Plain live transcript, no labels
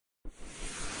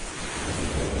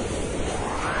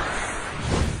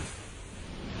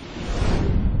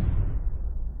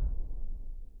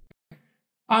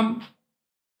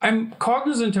I'm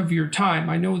cognizant of your time.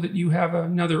 I know that you have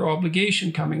another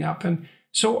obligation coming up. And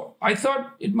so I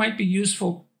thought it might be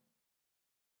useful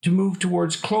to move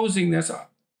towards closing this.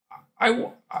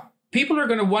 People are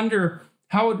going to wonder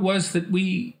how it was that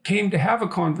we came to have a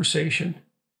conversation.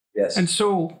 Yes. And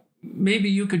so maybe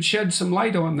you could shed some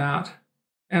light on that.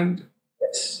 And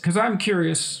because I'm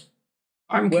curious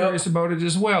about it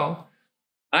as well.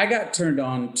 I got turned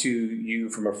on to you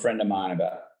from a friend of mine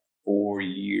about 4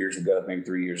 years ago, maybe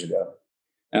 3 years ago.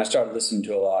 And I started listening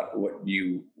to a lot of what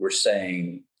you were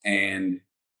saying, and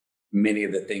many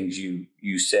of the things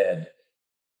you said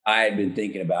I had been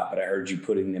thinking about, but I heard you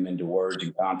putting them into words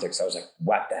and context. I was like,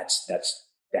 what? That's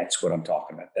what I'm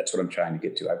talking about. That's what I'm trying to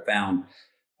get to. I found,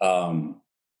 and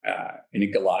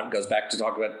a lot of it goes back to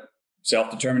talk about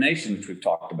self-determination, which we've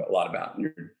talked about a lot about,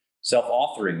 and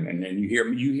self-authoring. And then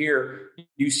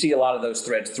you see a lot of those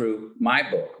threads through my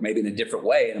book, maybe in a different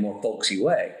way, in a more folksy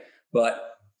way.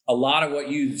 But a lot of what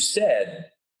you've said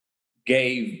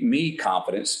gave me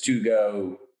confidence to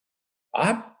go,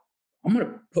 I'm going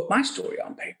to put my story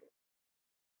on paper.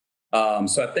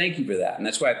 So I thank you for that. And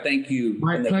that's why I thank you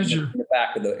pleasure.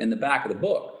 In the back of the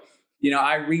book. You know,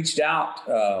 I reached out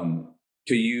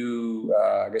to you,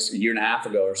 I guess a year and a half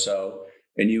ago or so,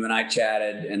 and you and I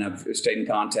chatted, and I've stayed in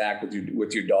contact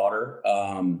with your daughter.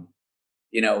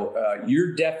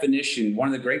 Your definition, one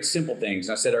of the great simple things,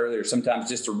 and I said earlier, sometimes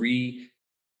just to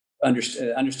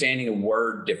understanding a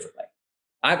word differently.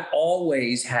 I've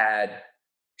always had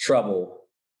trouble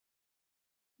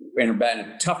in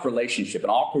a tough relationship, an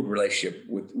awkward relationship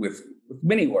with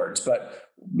many words,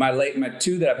 but my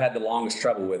two that I've had the longest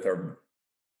trouble with are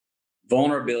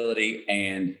vulnerability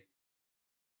and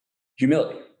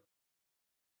humility.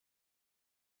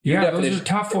 Yeah, those are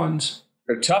tough ones.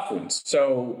 They're tough ones.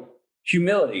 So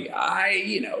humility,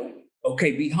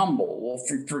 be humble. Well,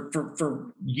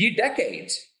 for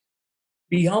decades,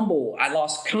 be humble. I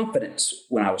lost confidence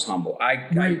when I was humble.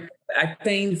 I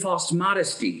feigned false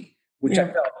modesty, which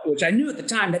I knew at the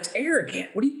time, that's arrogant.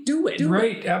 What are you doing?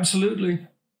 Right, absolutely.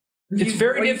 It's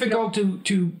very difficult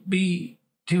to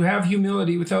have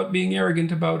humility without being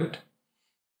arrogant about it.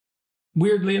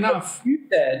 Weirdly enough. You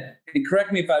said, and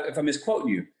correct me if I misquote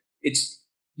you,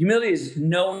 humility is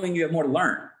knowing you have more to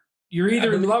learn. You're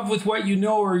either in love with what you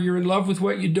know or you're in love with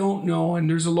what you don't know, and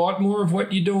there's a lot more of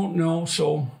what you don't know,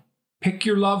 so pick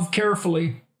your love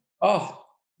carefully. Oh,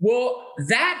 well,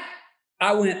 that,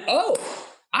 I went,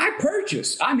 I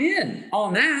purchase. I'm in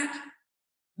on that.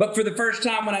 But for the first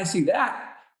time when I see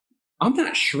that, I'm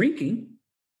not shrinking.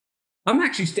 I'm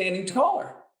actually standing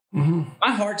taller. Mm-hmm.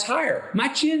 My heart's higher. My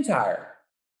chin's higher.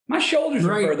 My shoulders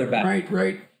are further back.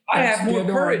 Right. I have more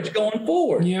courage going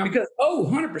forward. Yeah. Because,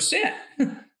 100%.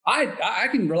 I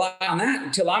can rely on that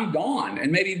until I'm gone,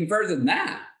 and maybe even further than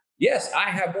that. Yes, I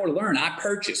have more to learn. I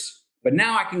purchase. But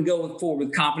now I can go forward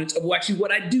with confidence of actually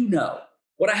what I do know,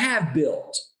 what I have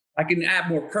built. I can add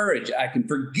more courage. I can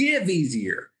forgive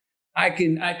easier. I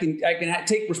can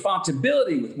take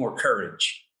responsibility with more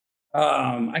courage.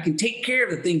 I can take care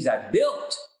of the things I've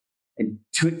built and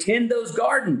to attend those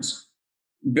gardens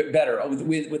better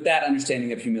with that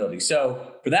understanding of humility.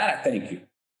 So for that, I thank you.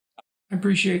 I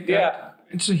appreciate that. Yeah.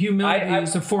 It's a humility.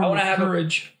 It's a form of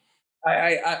courage.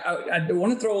 I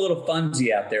want to throw a little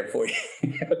funsy out there for you.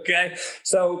 Okay.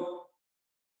 So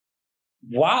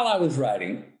while I was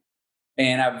writing,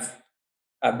 and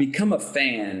I've become a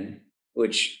fan,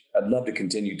 which I'd love to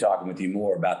continue talking with you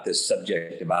more about this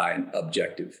subjective eye and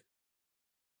objective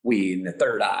we in the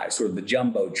third eye, sort of the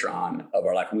jumbotron of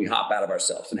our life. When we hop out of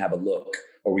ourselves and have a look,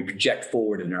 or we project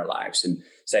forward in our lives and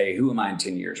say, who am I in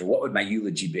 10 years? Or what would my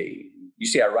eulogy be? You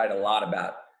see, I write a lot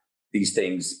about these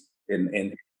things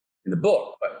in the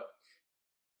book. But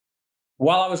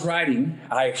while I was writing,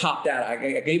 I hopped out.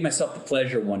 I gave myself the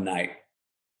pleasure one night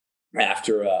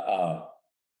after a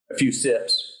few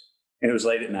sips, and it was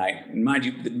late at night. And mind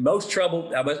you, the most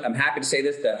trouble, I'm happy to say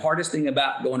this, the hardest thing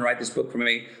about going to write this book for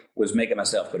me was making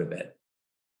myself go to bed.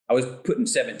 I was putting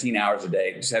 17-hour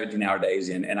days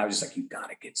in, and I was just like, you got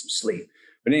to get some sleep.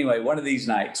 But anyway, one of these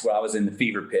nights where I was in the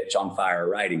fever pitch on fire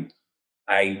writing,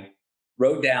 I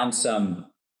wrote down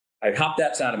I hopped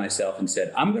outside of myself and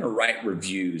said, I'm going to write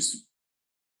reviews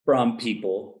from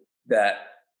people that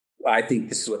I think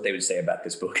this is what they would say about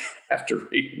this book after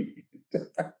reading it.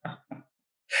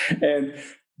 And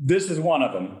this is one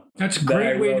of them. That's a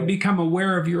great way to become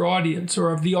aware of your audience,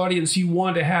 or of the audience you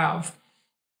want to have.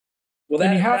 Well,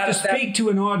 and you have to speak to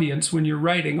an audience when you're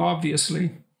writing,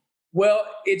 obviously. Well,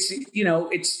 it's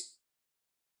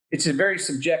a very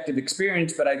subjective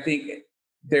experience, but I think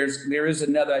there is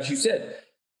another, as you said,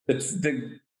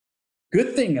 the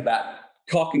good thing about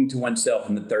talking to oneself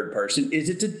in the third person is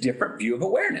it's a different view of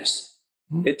awareness.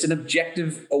 Mm-hmm. It's an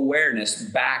objective awareness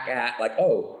back at like,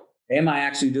 oh, am I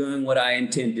actually doing what I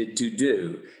intended to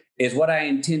do? Is what I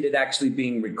intended actually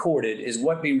being recorded? Is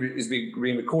what being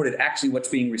recorded actually what's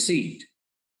being received?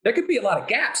 There could be a lot of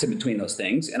gaps in between those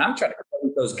things, and I'm trying to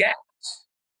close those gaps,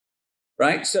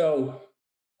 right? So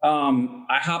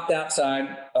I hopped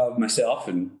outside of myself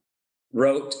and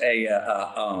wrote what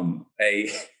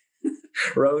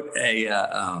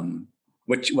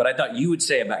I thought you would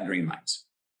say about Greenlights,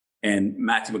 and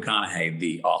Matthew McConaughey,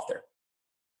 the author.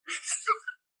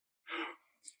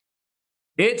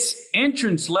 It's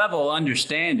entrance level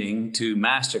understanding to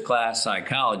masterclass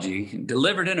psychology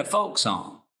delivered in a folk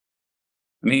song.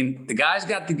 I mean, the guy's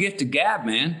got the gift of gab,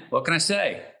 man. What can I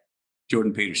say?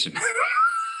 Jordan Peterson.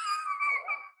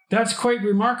 That's quite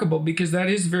remarkable because that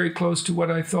is very close to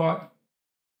what I thought.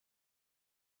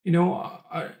 You know,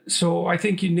 so I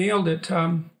think you nailed it.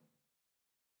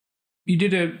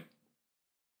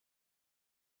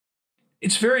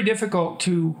 It's very difficult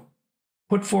to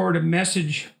put forward a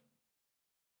message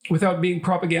without being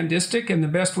propagandistic, and the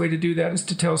best way to do that is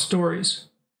to tell stories.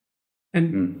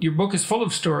 And your book is full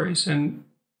of stories, and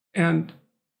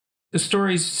the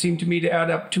stories seem to me to add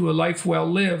up to a life well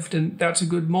lived, and that's a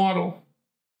good model.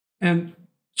 And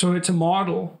so it's a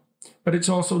model, but it's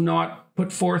also not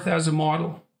put forth as a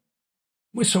model,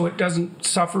 so it doesn't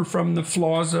suffer from the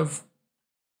flaws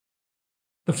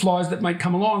that might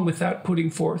come along with that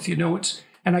putting forth. You know,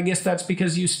 and I guess that's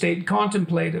because you stayed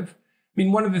contemplative. I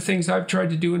mean, one of the things I've tried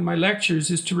to do in my lectures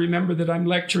is to remember that I'm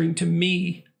lecturing to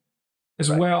me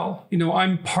as well. You know,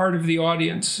 I'm part of the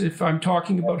audience. If I'm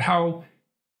talking about how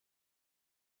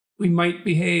we might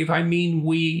behave, I mean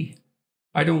we.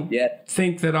 I don't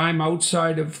think that I'm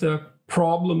outside of the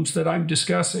problems that I'm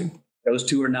discussing. Those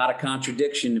two are not a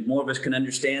contradiction. If more of us can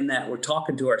understand that, we're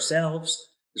talking to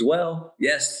ourselves as well.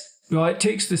 Yes. Well, it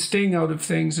takes the sting out of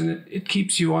things, and it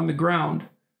keeps you on the ground.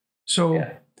 So,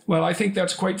 well, I think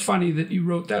that's quite funny that you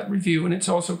wrote that review, and it's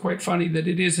also quite funny that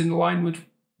it is in alignment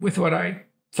with what I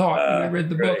thought when I read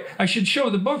the book. I should show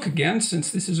the book again,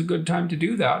 since this is a good time to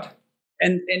do that.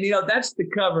 And you know, that's the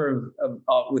cover of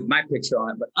with my picture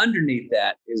on it, but underneath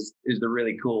that is the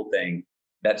really cool thing.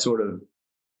 That sort of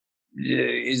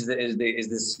is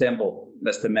the symbol.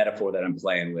 That's the metaphor that I'm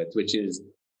playing with, which is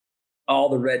all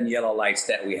the red and yellow lights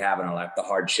that we have in our life, the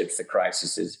hardships, the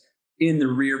crises, in the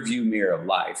rear view mirror of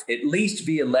life, at least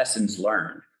via lessons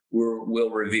learned,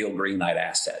 will reveal green light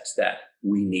assets that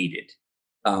we needed.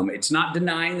 It's not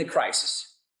denying the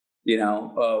crisis, you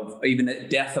know, of even the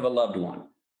death of a loved one,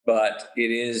 but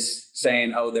it is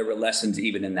saying, oh, there were lessons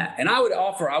even in that. And I would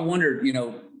offer, I wondered, you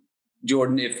know,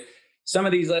 Jordan, if some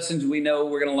of these lessons we know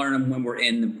we're going to learn them when we're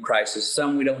in the crisis.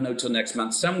 Some we don't know till next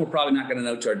month. Some we're probably not going to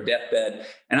know till our deathbed.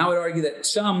 And I would argue that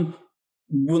some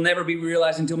will never be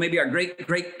realized until maybe our great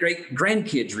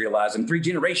grandkids realize them 3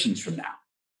 generations from now.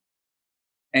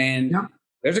 And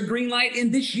there's a green light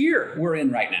in this year we're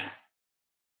in right now.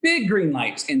 Big green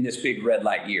lights in this big red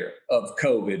light year of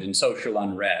COVID and social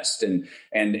unrest and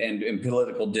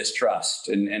political distrust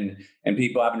and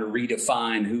people having to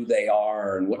redefine who they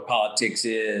are and what politics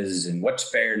is and what's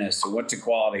fairness and what's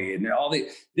equality and all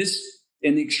this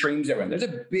in the extremes that we're in.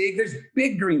 There's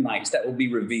big green lights that will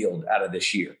be revealed out of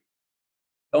this year.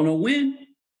 Don't know when,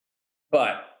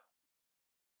 but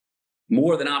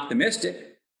more than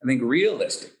optimistic, I think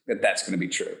realistic that that's going to be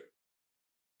true.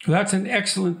 That's an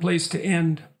excellent place to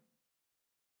end,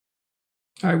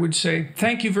 I would say.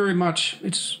 Thank you very much.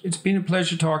 It's been a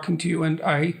pleasure talking to you, and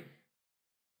I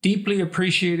deeply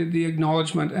appreciated the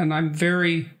acknowledgement, and I'm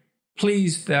very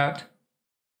pleased that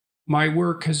my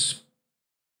work has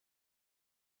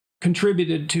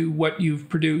contributed to what you've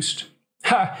produced.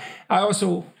 I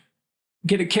also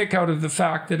get a kick out of the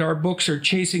fact that our books are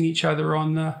chasing each other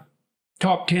on the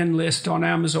top 10 list on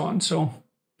Amazon. So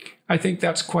I think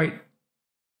that's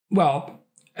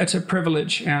it's a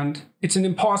privilege, and it's an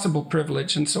impossible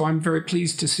privilege. And so I'm very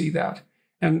pleased to see that.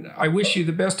 And I wish you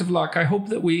the best of luck. I hope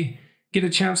that we get a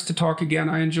chance to talk again.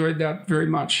 I enjoyed that very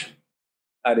much.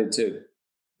 I did too.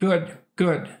 Good.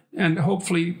 And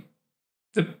hopefully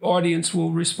the audience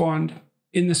will respond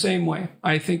in the same way.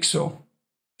 I think so.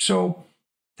 So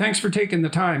thanks for taking the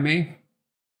time, eh?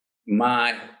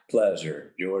 My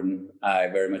pleasure, Jordan. I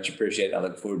very much appreciate it. I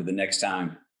look forward to the next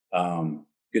time.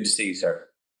 Good to see you, sir.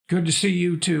 Good to see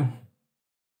you too.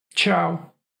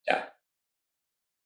 Ciao.